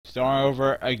Starting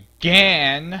over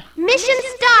again. Mission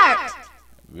start!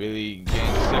 Really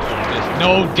getting sick of this.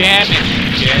 No damage,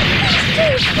 shit.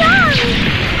 Too strong!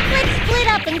 Let's split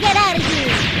up and get out of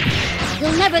here.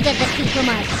 You'll never get the key from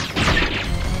us.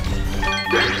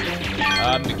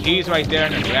 The key's right there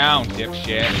in the ground,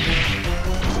 dipshit.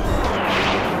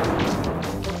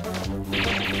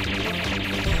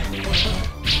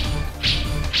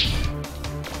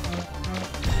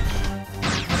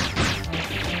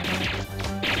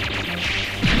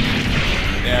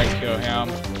 There, kill him.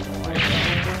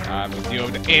 Deal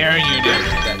with the air unit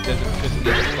that doesn't piss me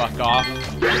the fuck off.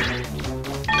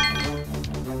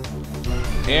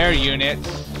 Air units.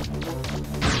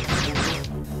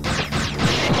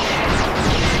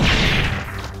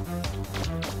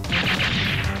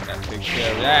 That takes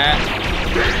care of that.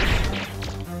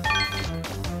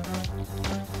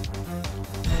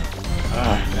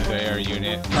 Another air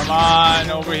unit. Come on,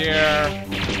 over here.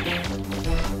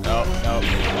 Nope, nope,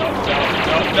 nope,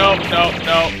 nope, nope, nope,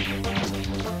 nope.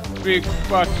 Big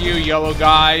fuck you, yellow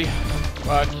guy.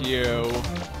 Fuck you.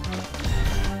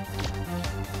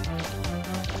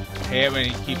 I hate when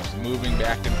he keeps moving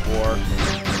back and forth.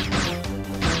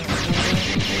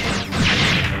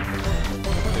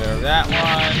 There, that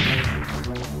one.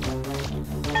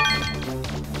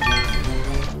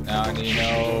 Now I need to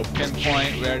know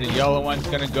pinpoint where the yellow one's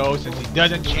gonna go since he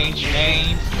doesn't change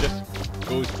lanes. He just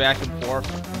goes back and forth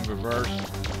in reverse.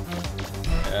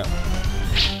 Yeah.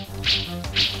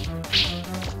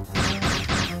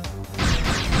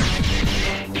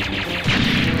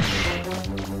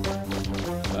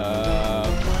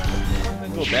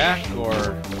 Go back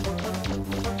or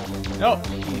nope,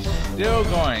 he's still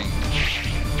going.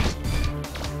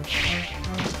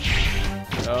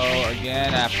 So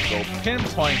again, I have to go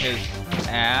pinpoint his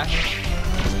ass,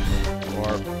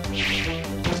 or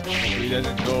he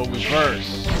doesn't go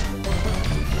reverse.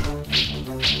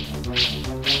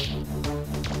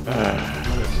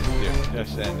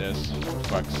 Let's end this, for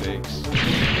fuck's sakes.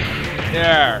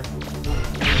 There.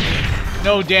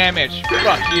 No damage.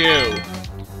 Fuck you.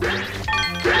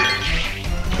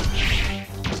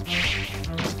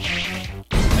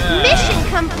 Mission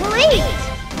complete!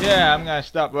 Yeah, I'm gonna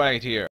stop right here.